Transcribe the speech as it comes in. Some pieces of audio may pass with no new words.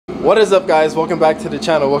What is up, guys? Welcome back to the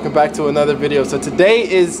channel. Welcome back to another video. So today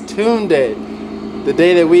is Tune Day, the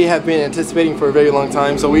day that we have been anticipating for a very long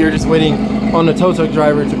time. So we are just waiting on the tow truck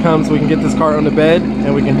driver to come so we can get this car on the bed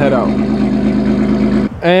and we can head out.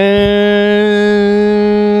 And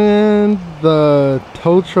the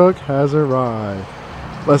tow truck has arrived.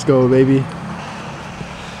 Let's go, baby.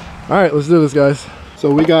 All right, let's do this, guys.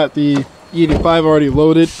 So we got the E85 already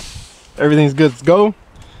loaded. Everything's good to go.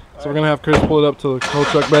 So we're gonna have Chris pull it up to the tow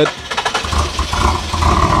truck bed.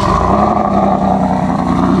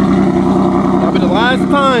 That'll be the last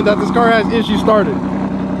time that this car has issues started.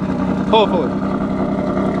 Hopefully.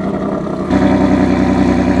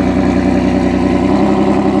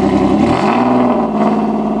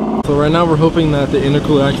 So right now we're hoping that the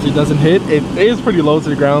intercooler actually doesn't hit. It is pretty low to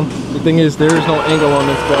the ground. The thing is, there is no angle on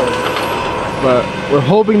this bed, but we're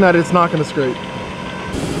hoping that it's not gonna scrape.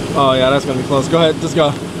 Oh yeah, that's gonna be close. Go ahead, just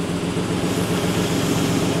go.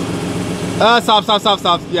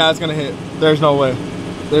 Stop. Yeah, it's gonna hit. There's no way.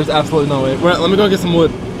 There's absolutely no way. Let me go get some wood.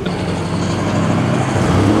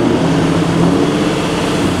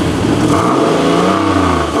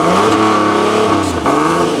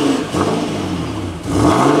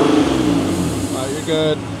 Alright, you're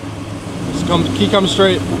good. Just keep coming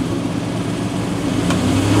straight.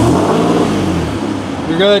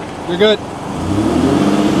 You're good. You're good.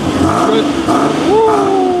 Good. Woo!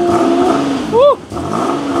 Woo!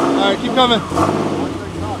 Alright, keep coming.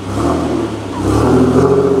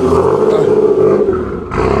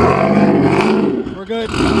 We're good.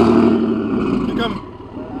 Keep coming.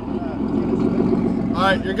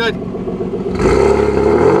 Alright, you're good.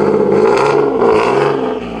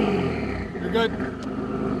 You're good.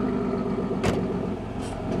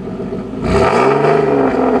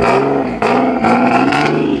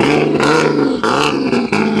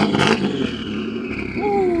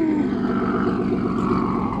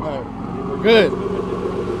 Good.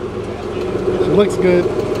 She looks good.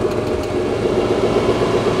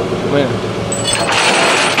 Man,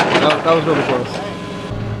 that was really close.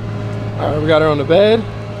 All right, we got her on the bed.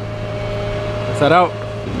 Let's head out.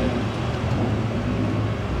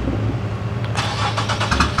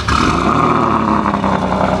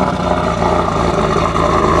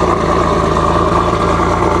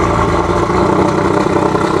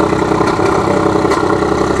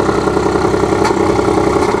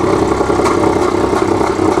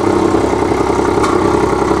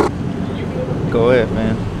 Go ahead,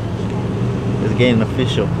 man. It's getting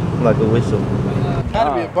official, like a whistle.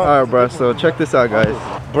 Alright, bro, so check this out, guys.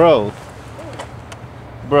 Bro.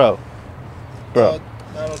 Bro,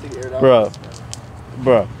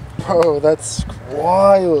 that's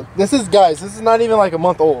wild. This is, guys, this is not even like a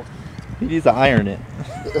month old. He needs to iron it.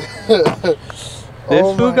 This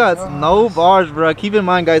fool got no bars, bro. Keep in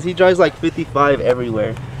mind, guys, he drives like 55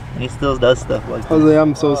 everywhere, and he still does stuff like that. Jose,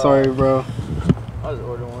 I'm so sorry, bro. I'll just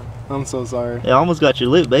order one. I'm so sorry. It almost got your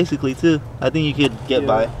lip, basically, too. I think you could get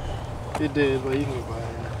by. It did, but you can get by.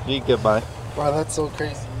 You can get by. Wow, that's so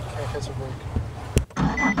crazy. You can't catch a break.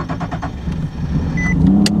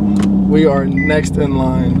 We are next in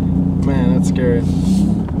line. Man, that's scary.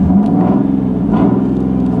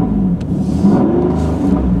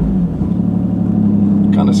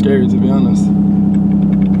 Kind of scary, to be honest.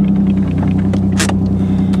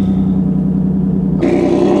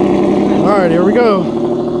 All right, here we go.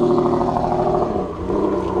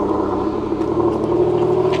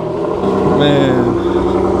 Man,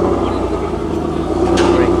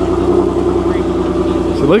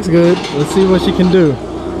 she looks good. Let's see what she can do.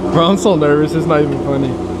 Bro, I'm so nervous, it's not even funny.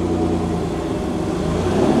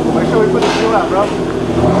 Make sure we put the fuel out, bro.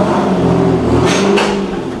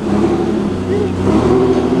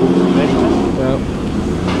 Ready? Yep.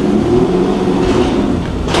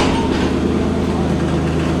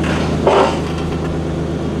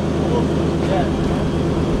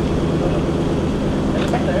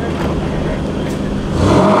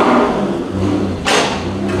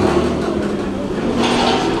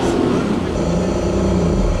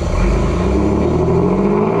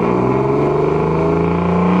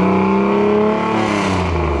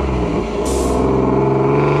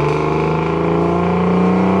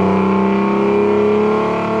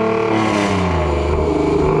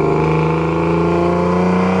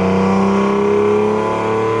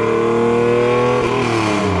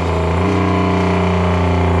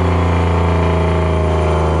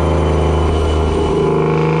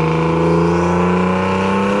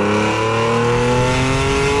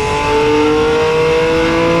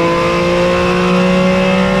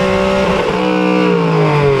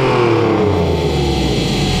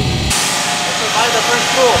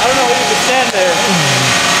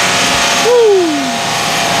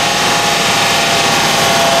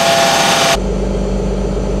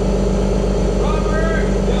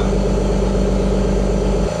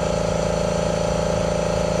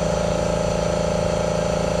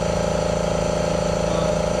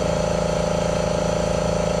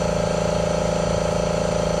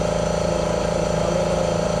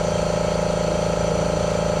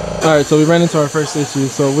 Alright, so we ran into our first issue.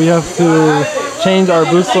 So we have to change our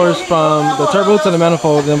boost source from the turbo to the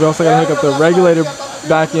manifold, and then we also got to hook up the regulator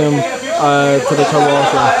vacuum to the turbo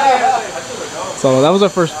also. So that was our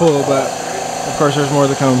first pull, but of course there's more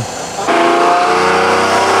to come.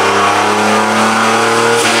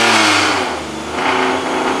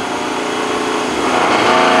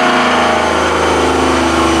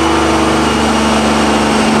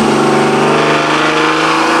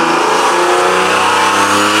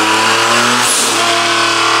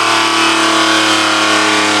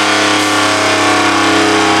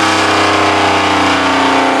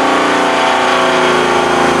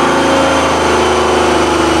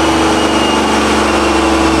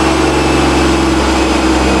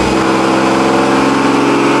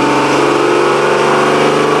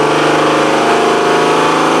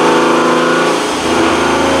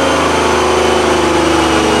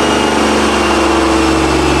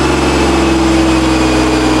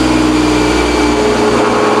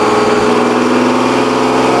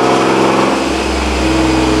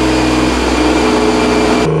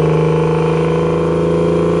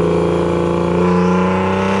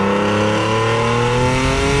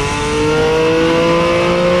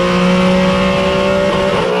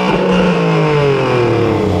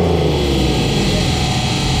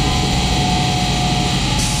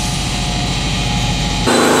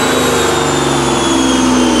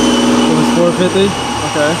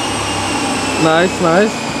 Okay. Nice,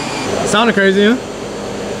 nice. Sounded crazy, huh? Are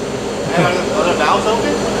the valves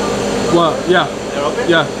open? Well, yeah. They're open?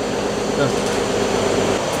 Yeah.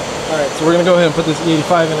 Alright, so we're gonna go ahead and put this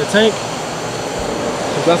E85 in the tank.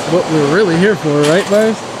 Cause that's what we're really here for, right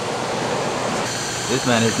guys? This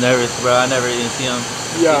man is nervous, bro. I never even see him.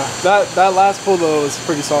 Yeah, that last pull though was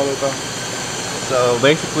pretty solid though. So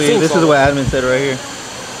basically, this is what admin said right here.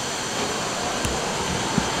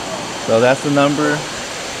 So that's the number.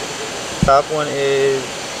 Top one is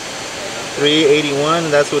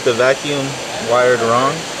 381. That's with the vacuum wired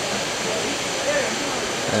wrong.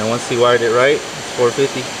 And once he wired it right, it's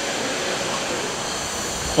 450.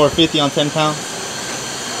 450 on 10 pounds.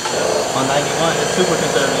 On 91, it's super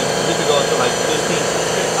conservative. We could go up to like 15.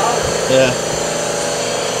 Yeah.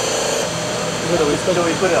 Should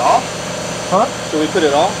we put it off? Huh? Should we put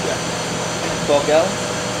it off? Yeah. 12 gallons?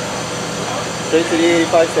 Straight to the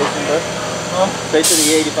 85 station, bro. Huh? Straight to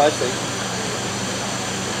the 85 station.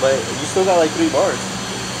 But you still got like 3 bars.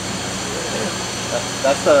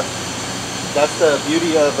 That's the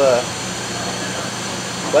beauty of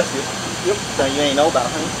bless you. Yep. So you ain't know about,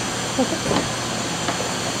 huh?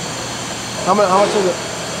 How much is it?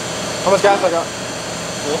 How much gas I got?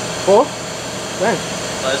 Full? Full? Dang.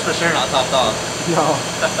 But it's for sure not topped off. No.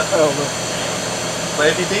 Hell no. But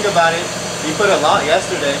if you think about it, you put a lot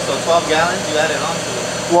yesterday, so 12 gallons you added on to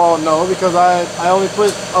it. Well, no, because I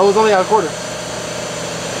was only at a quarter.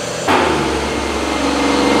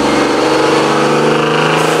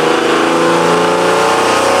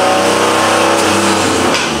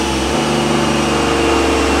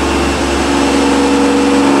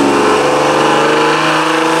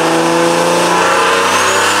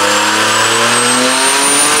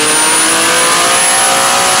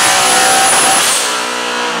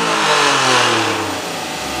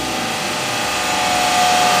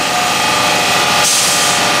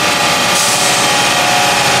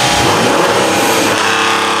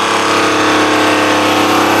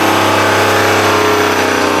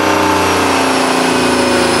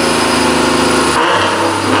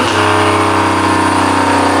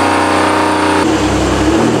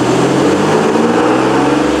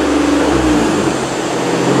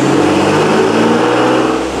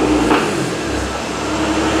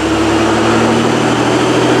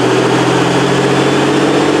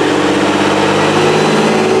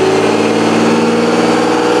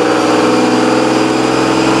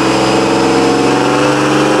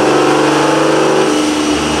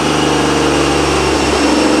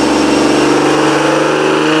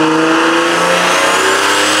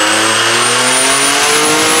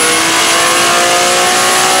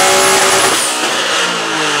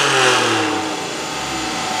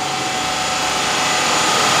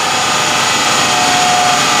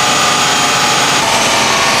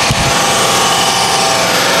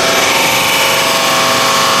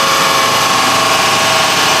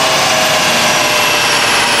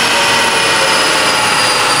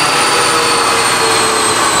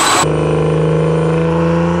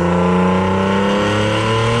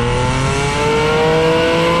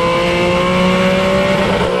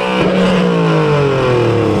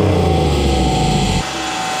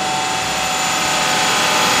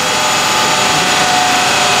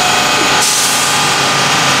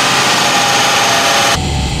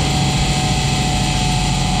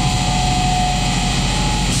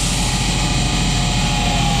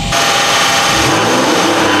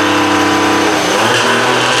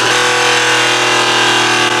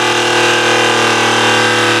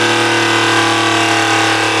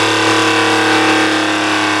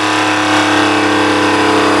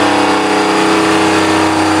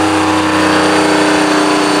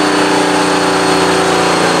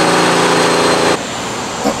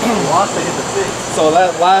 wants to hit the 6. So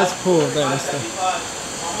that last pull, then it's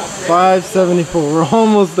 574. We're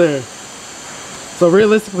almost there. So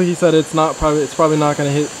realistically, he said it's probably not going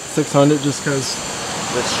to hit 600 just because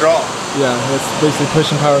the straw. Yeah, it's basically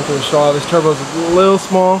pushing power through the straw. This turbo's a little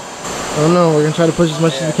small. I don't know. We're gonna try to push as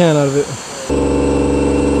much as we can out of it.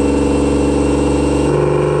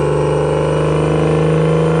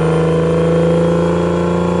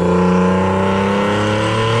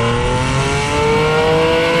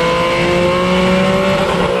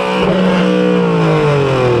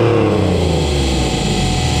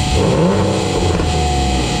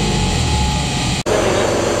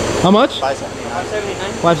 How much?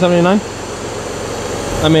 579. 579?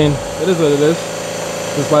 I mean, it is what it is.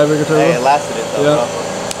 Just buy a bigger turbo. Hey, it lasted it though, yeah, bro.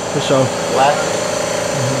 for sure. Lasted.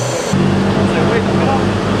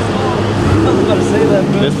 I was about to say that,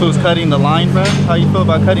 bro. This fool's cutting the line, bro. How you feel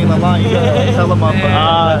about cutting the line? You gotta tell him I'm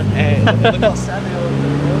Hey, look how sad they are,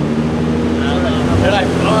 bro. They're like,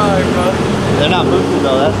 fuck, bro. They're not boosted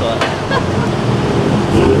though, that's why.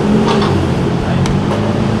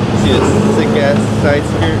 See this sick ass side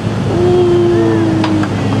skirt?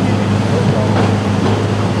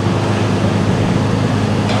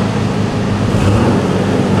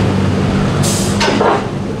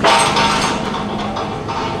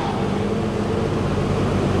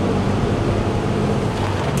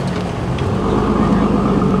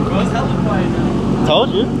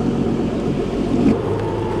 Told you.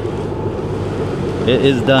 It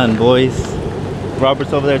is done, boys.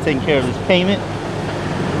 Robert's over there taking care of his payment.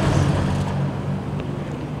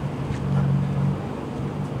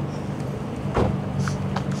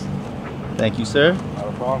 Thank you, sir. Not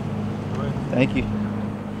a problem. Thank you.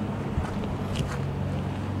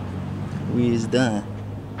 We is done.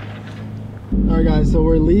 Alright guys, so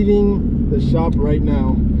we're leaving the shop right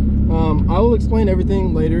now. I will explain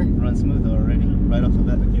everything later. Run smooth already, right off the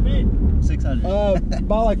bat. What you made? 600.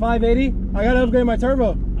 About like 580. I gotta upgrade my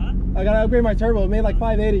turbo. Huh? I gotta upgrade my turbo. It made like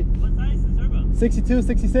 580. What size is the turbo? 62,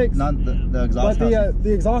 66. Not the exhaust But housing.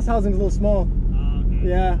 the exhaust housing is a little small. Okay.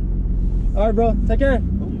 Yeah. Alright bro, take care.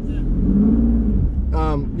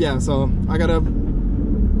 Yeah, so I gotta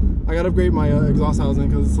upgrade my exhaust housing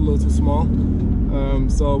because it's a little too small.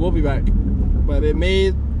 So we'll be back. But it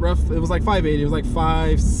made it was like 580, it was like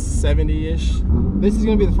 570-ish. This is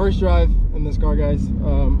gonna be the first drive in this car, guys.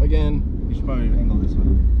 Again, You should probably angle this way.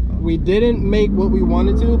 we didn't make what we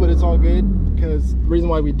wanted to, but it's all good because the reason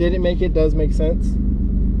why we didn't make it does make sense. We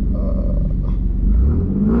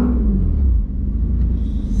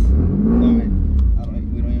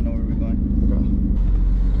don't even know where we're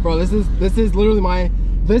going. Bro, this is literally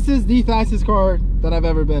this is the fastest car that I've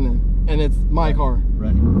ever been in, and it's my car.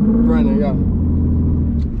 Running, yeah.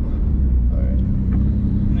 Alright.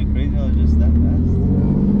 Isn't it crazy how it's just that fast?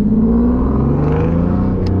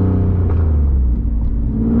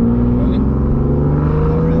 Really?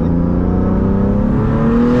 Not really.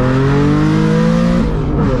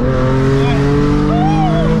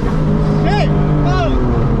 Hey! Oh!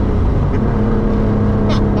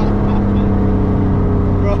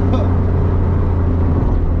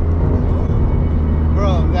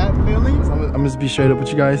 Bro, that feeling? I'm just be straight up with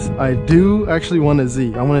you guys. I do actually want a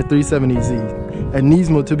Z. I want a 370Z. At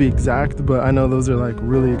NISMO to be exact, but I know those are like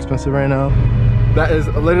really expensive right now. That is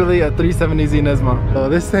literally a 370Z NISMO. Oh,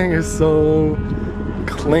 this thing is so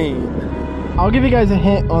clean. I'll give you guys a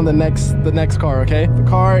hint on the next car, okay? The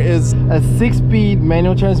car is a 6-speed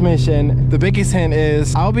manual transmission. The biggest hint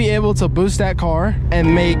is I'll be able to boost that car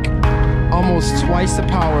and make almost twice the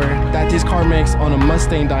power that this car makes on a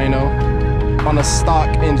Mustang dyno on a stock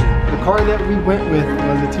engine. The car that we went with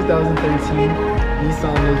was a 2013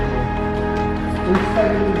 Nissan NISMO.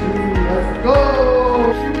 Let's go!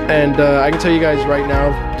 And I can tell you guys right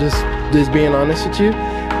now, just being honest with you,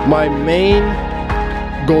 my main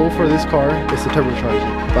goal for this car is to turbocharge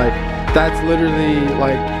it. Like, that's literally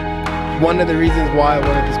like one of the reasons why I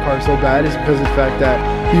wanted this car so bad is because of the fact that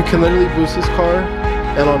you can literally boost this car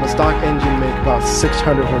and on a stock engine make about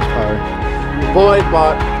 600 horsepower. Boy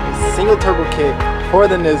bought a single turbo kit for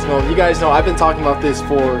the NISMO. You guys know I've been talking about this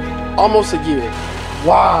for almost a year.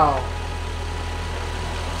 Wow.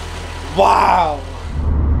 Wow.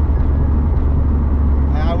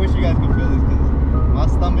 I wish you guys could feel this because my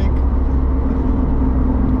stomach.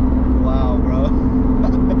 Wow, bro.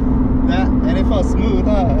 And it felt smooth,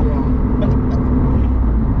 huh?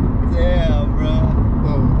 Damn, bro.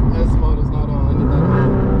 No, S mode is not on. I need that on.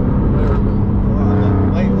 There we go. Wow.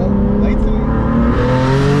 Wait till we.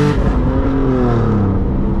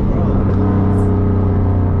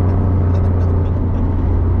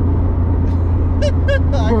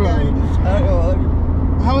 Bro.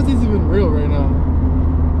 How is this even real right now?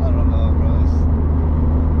 I don't know.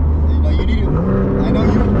 need to, I know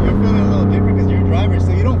you're feeling a little different because you're a driver,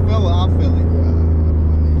 so you don't feel what I'm feeling.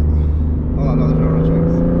 Hold on, no, there's railroad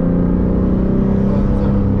tracks.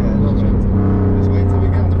 Yeah, no tracks. Just wait till we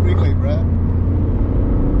get on the freeway, bruh.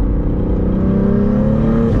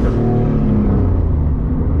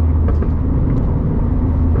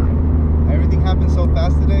 Everything happened so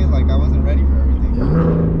fast today, like I wasn't ready for everything.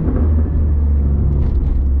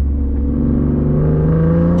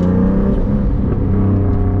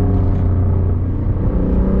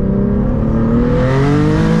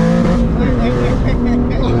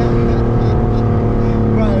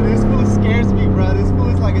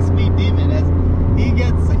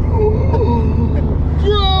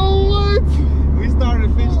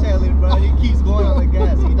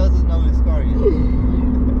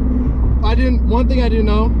 One thing I do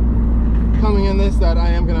know, coming in this, that I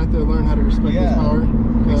am gonna have to learn how to respect this power.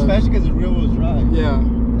 Especially because it's real wheel drive. Yeah.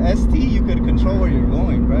 ST, you could control where you're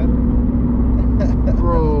going, bro.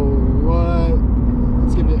 Bro, what?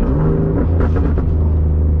 Let's give it.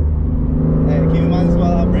 Hey, keep in mind as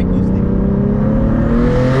well, I'll brake boosting.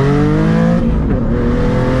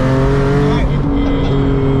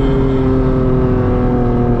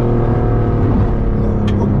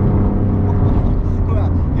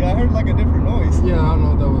 Yeah, I don't know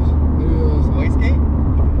what that was. Maybe it was wastegate?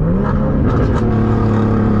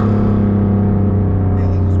 Yeah,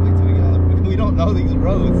 let's just wait till we get on the. We don't know these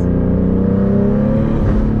roads.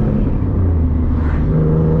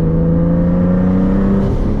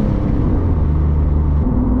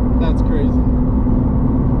 That's crazy.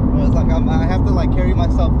 Well, it's like I have to like carry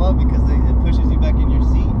myself up because it pushes you back in your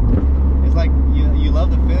seat. It's like you love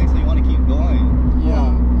the feeling, so you want to keep going.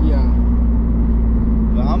 Yeah, yeah.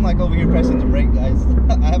 I'm like over here pressing the brake, guys.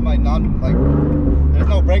 I have my there's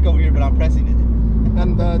no brake over here, but I'm pressing it.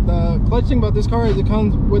 And the clutch thing about this car is it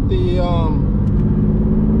comes with the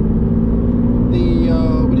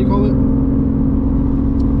what do you call it?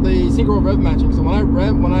 The synchro rev matching. So when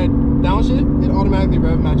I downshift, it automatically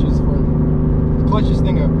rev matches for me. The clutchest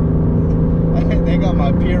thing ever. They got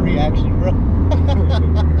my pure reaction, bro.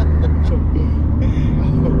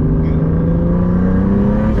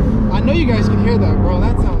 I know you guys can hear that, bro.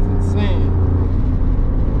 That sounds insane.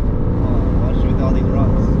 Oh, watch with all these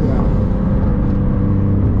rocks. Yeah.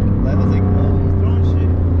 Levels like, oh, he's throwing shit.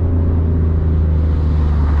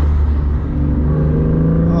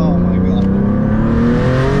 Oh my god.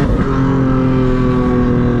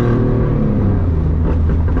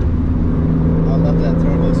 I love that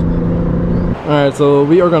turbo speed. Alright, so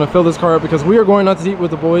we are going to fill this car up because we are going out to eat with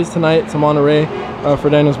the boys tonight to Monterey for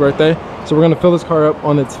Daniel's birthday. So we're going to fill this car up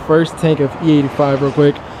on its first tank of E85 real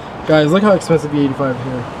quick. Guys, look how expensive E85 is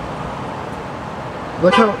here.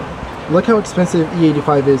 Look how expensive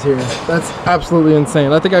E85 is here. That's absolutely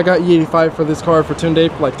insane. I think I got E85 for this car for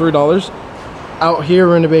Tunde for like $3. Out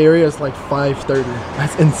here in the Bay Area, it's like $5.30.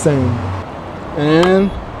 That's insane.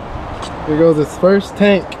 And here goes this first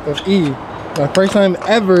tank of E. My first time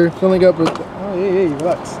ever filling up with. Oh, hey,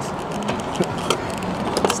 relax.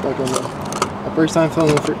 Stuck on there. My first time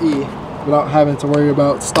filling up for E without having to worry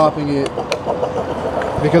about stopping it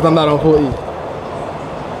because I'm not on full E.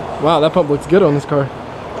 Wow, that pump looks good on this car.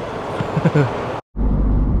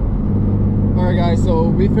 Alright guys, so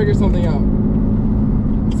we figured something out.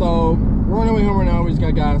 So we're on our way home right now. We just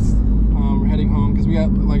got gas. We're heading home because we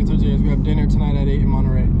got, like I told you guys, we have dinner tonight at 8 in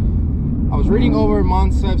Monterey. I was reading over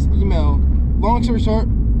Monsef's email. Long story short,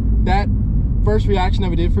 that first reaction that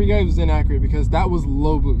we did for you guys was inaccurate because that was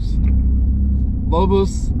low boost. Low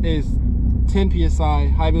boost is 10 psi,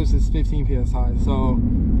 high boost is 15 psi. So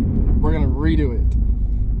we're gonna redo it.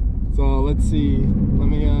 So let's see. Let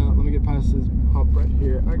me get past this hump right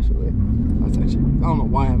here. Actually, that's I don't know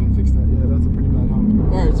why I haven't fixed that yet. That's a pretty bad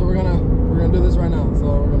hump. All right, so we're gonna do this right now. So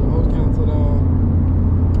we're gonna hold cancel down.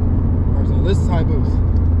 All right, so this is high boost.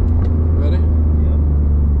 Ready? Yep.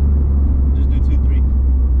 Just do 2, 3.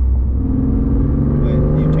 Wait,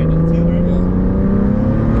 you changed it to 2 already? Yeah.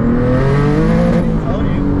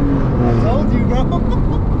 I told you, bro.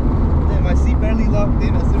 Damn, my seat barely locked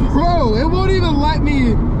in as soon as. Bro, it won't even let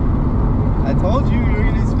me. I told you were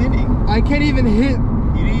gonna be spinning. I can't even hit.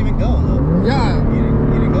 You didn't even go though. Yeah. You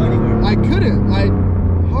didn't go anywhere. I couldn't.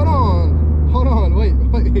 Hold on. Wait.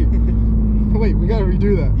 Wait, we gotta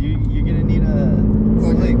redo that. You're gonna need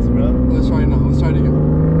slicks, bro. Let's try it now. Let's try it again.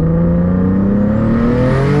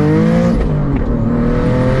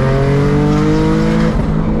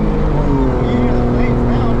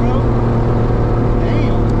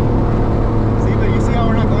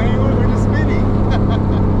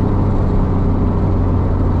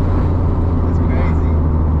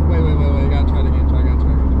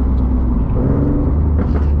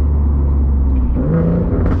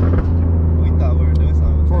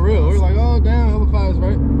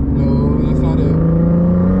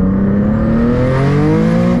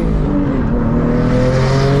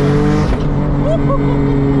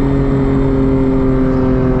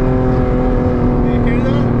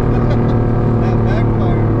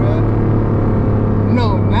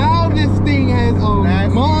 this thing has a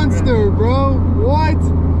Nasty, monster, bro. What?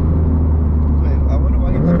 Wait, I wonder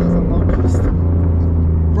why he put this on low boost.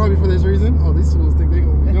 Probably for this reason. Oh, these fools think they're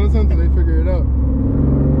gonna be doing something, they figure it out.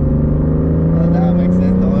 That makes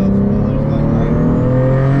sense. The oil spiller's going right.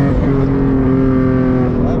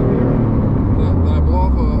 Did I blow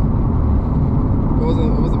off it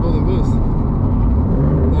wasn't building boost.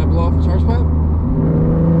 Did I blow off a charge pipe?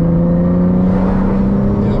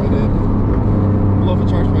 Yeah, we did. Blow off a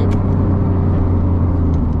charge pipe.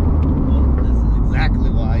 Well, this is exactly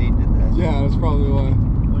why he did that. Yeah, that's probably why.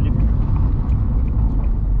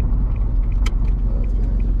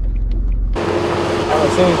 I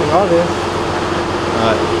don't see anything obvious.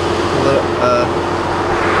 Alright.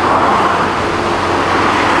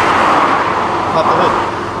 Pop the hood.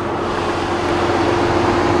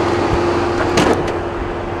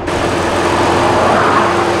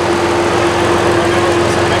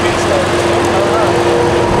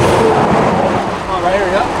 Right here,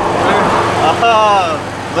 yep. Aha!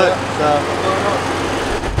 Look, so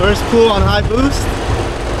first pull on high boost.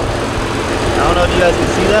 I don't know if you guys can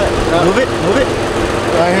see that. Yep. Move it.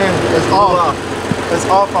 Right here. It's off. It's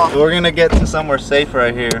off. We're gonna get to somewhere safe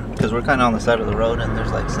right here because we're kind of on the side of the road and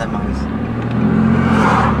there's like semis.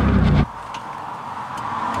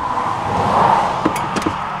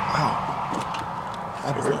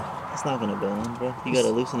 It's not gonna go in, bro. You gotta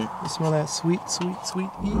loosen it. You smell that sweet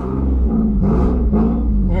heat?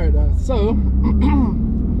 Alright, so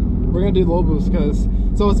we're gonna do low boost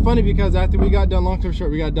so it's funny because after we got done, long story short,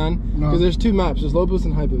 we got done because there's two maps. There's low boost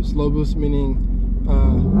and high boost. Low boost meaning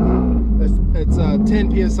it's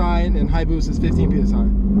 10 psi and high boost is 15 psi.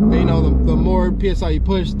 And you know, the more psi you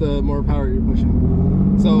push, the more power you're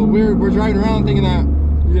pushing. So we're driving around thinking that,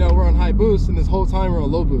 you know, we're on high boost, and this whole time we're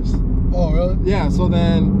on low boost. Oh, really? Yeah, so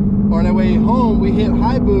then on our way home we hit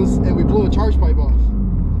high boost and we blew a charge pipe off.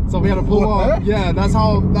 So we had to pull off. Yeah, that's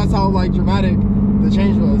how like dramatic the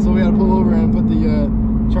change was. So we had to pull over and put the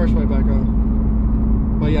charge pipe back on.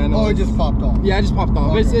 But yeah, no. Oh, it just popped off. Yeah, it just popped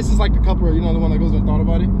off. Okay. It's just like the coupler, you know, the one that goes in the throttle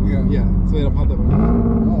body. Yeah. Yeah. So we had to pop that back on.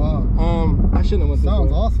 Oh wow. I shouldn't have went this way.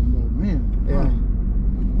 Sounds awesome though, man. Yeah.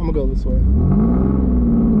 I'm gonna go this way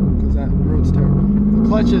because that road's terrible. The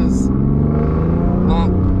clutch is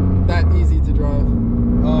not that easy to drive.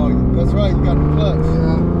 Oh, that's right. You got the clutch.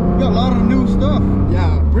 Yeah. You got a lot of new stuff.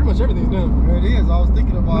 Yeah, pretty much everything's new. There it is. I was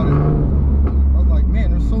thinking about it. I was like,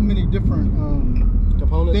 man, there's so many different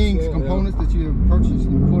Components. components that you have purchased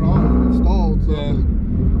and put on and installed. So Yeah.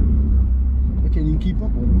 I can't even keep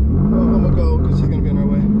up with it. Well, I'm gonna go because she's gonna be on her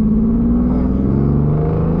way.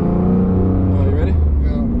 Oh, you ready?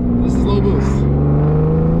 Yeah. This is low boost.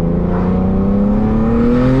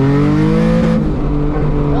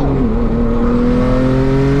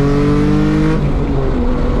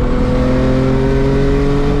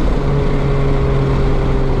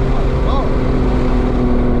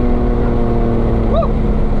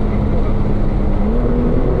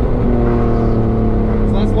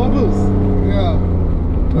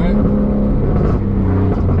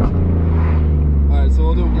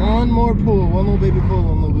 One little baby pull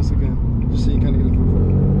on low boost again, just so you kind of get a feel for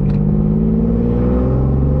it.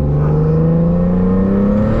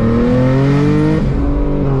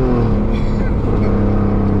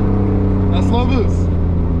 That's low boost.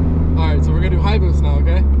 Alright, so we're gonna do high boost now,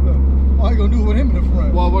 okay? What are you gonna do with him in the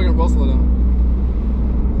front? Well, we're gonna both slow down.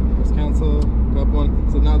 Let's cancel, go up one.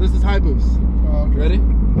 So now this is high boost. Okay. Ready?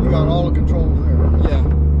 You got all the controls there. Yeah.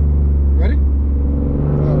 Ready?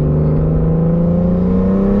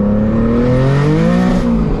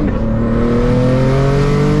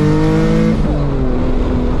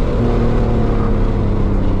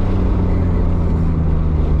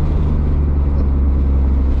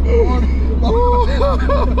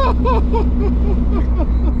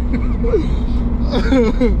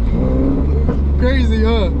 Crazy,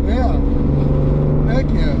 huh? Yeah. Heck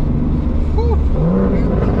yeah. Whew.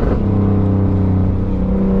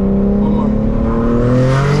 One more.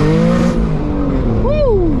 Woo!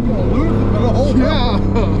 Yeah.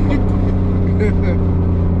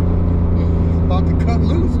 About to cut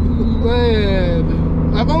loose.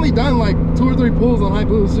 Man, I've only done like 2 or 3 pulls on high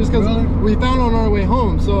boost just because we found on our way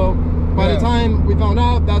home. So by the time we found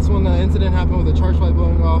out, that's when the incident happened with the charge pipe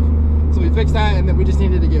blowing off. So we fixed that, and then we just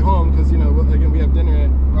needed to get home because, you know, again, we have dinner at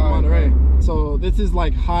Monterey. So this is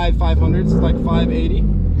like high 500s, like 580.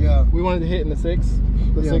 Yeah. We wanted to hit in the 6,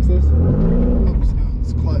 the 6s. Oops,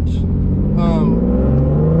 it's clutch.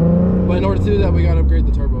 But in order to do that, we got to upgrade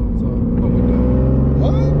the turbo. So no big deal.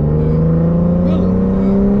 What? Yeah.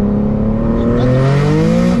 Really?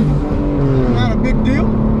 Not a big deal?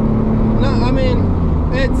 No, I mean,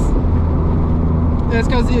 it's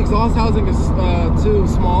because the exhaust housing is too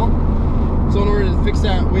small. So in order to fix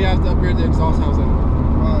that, we have to upgrade the exhaust housing.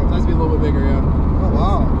 Right. It has to be a little bit bigger, yeah. Oh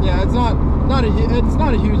wow. Yeah, it's not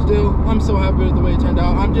a huge deal. I'm so happy with the way it turned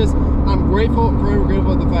out. I'm grateful, forever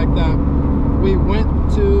grateful for the fact that we went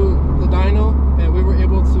to the dyno and we were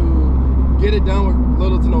able to get it done with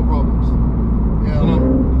little to no problems. Yeah. You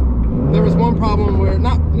know, there was one problem where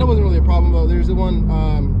that wasn't really a problem, but there's the one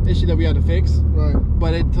issue that we had to fix. Right.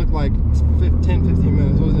 But it took like 10-15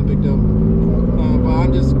 minutes. It wasn't a big deal. But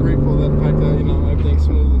I'm just grateful that the fact that everything's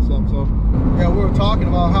smooth and stuff. So yeah, we were talking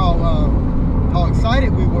about how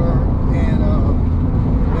excited we were and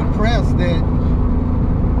impressed that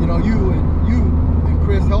you and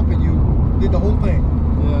Chris helping you did the whole thing.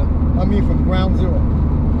 yeah, I mean, from ground zero.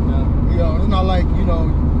 yeah, It's not like you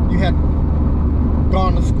had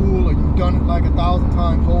gone to school or you've done it like 1,000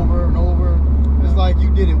 times over and over. It's like you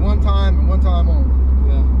did it one time and one time only.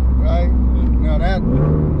 yeah. Right? Now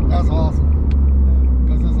that's awesome.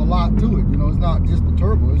 Because there's a lot to it. It's not just the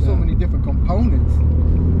turbo. There's so many different components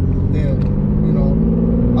that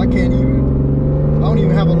I don't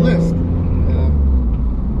even have a list. Yeah.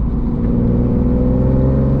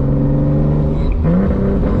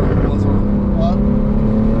 That's one. What?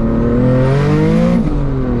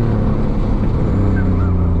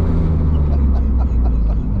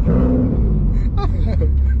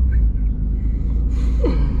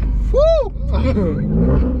 Woo!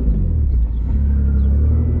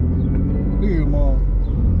 Look at your mom.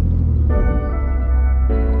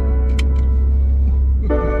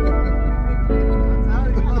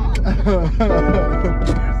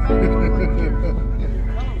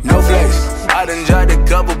 No flex, I done dropped a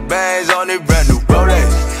couple bands on this brand new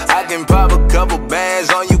Rolex. I can pop a couple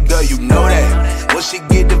bands on you, girl, you know that. When she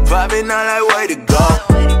get the poppin', I like way to go.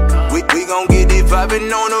 We gon' get it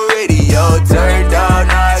poppin' on the radio. Turned out,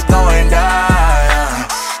 now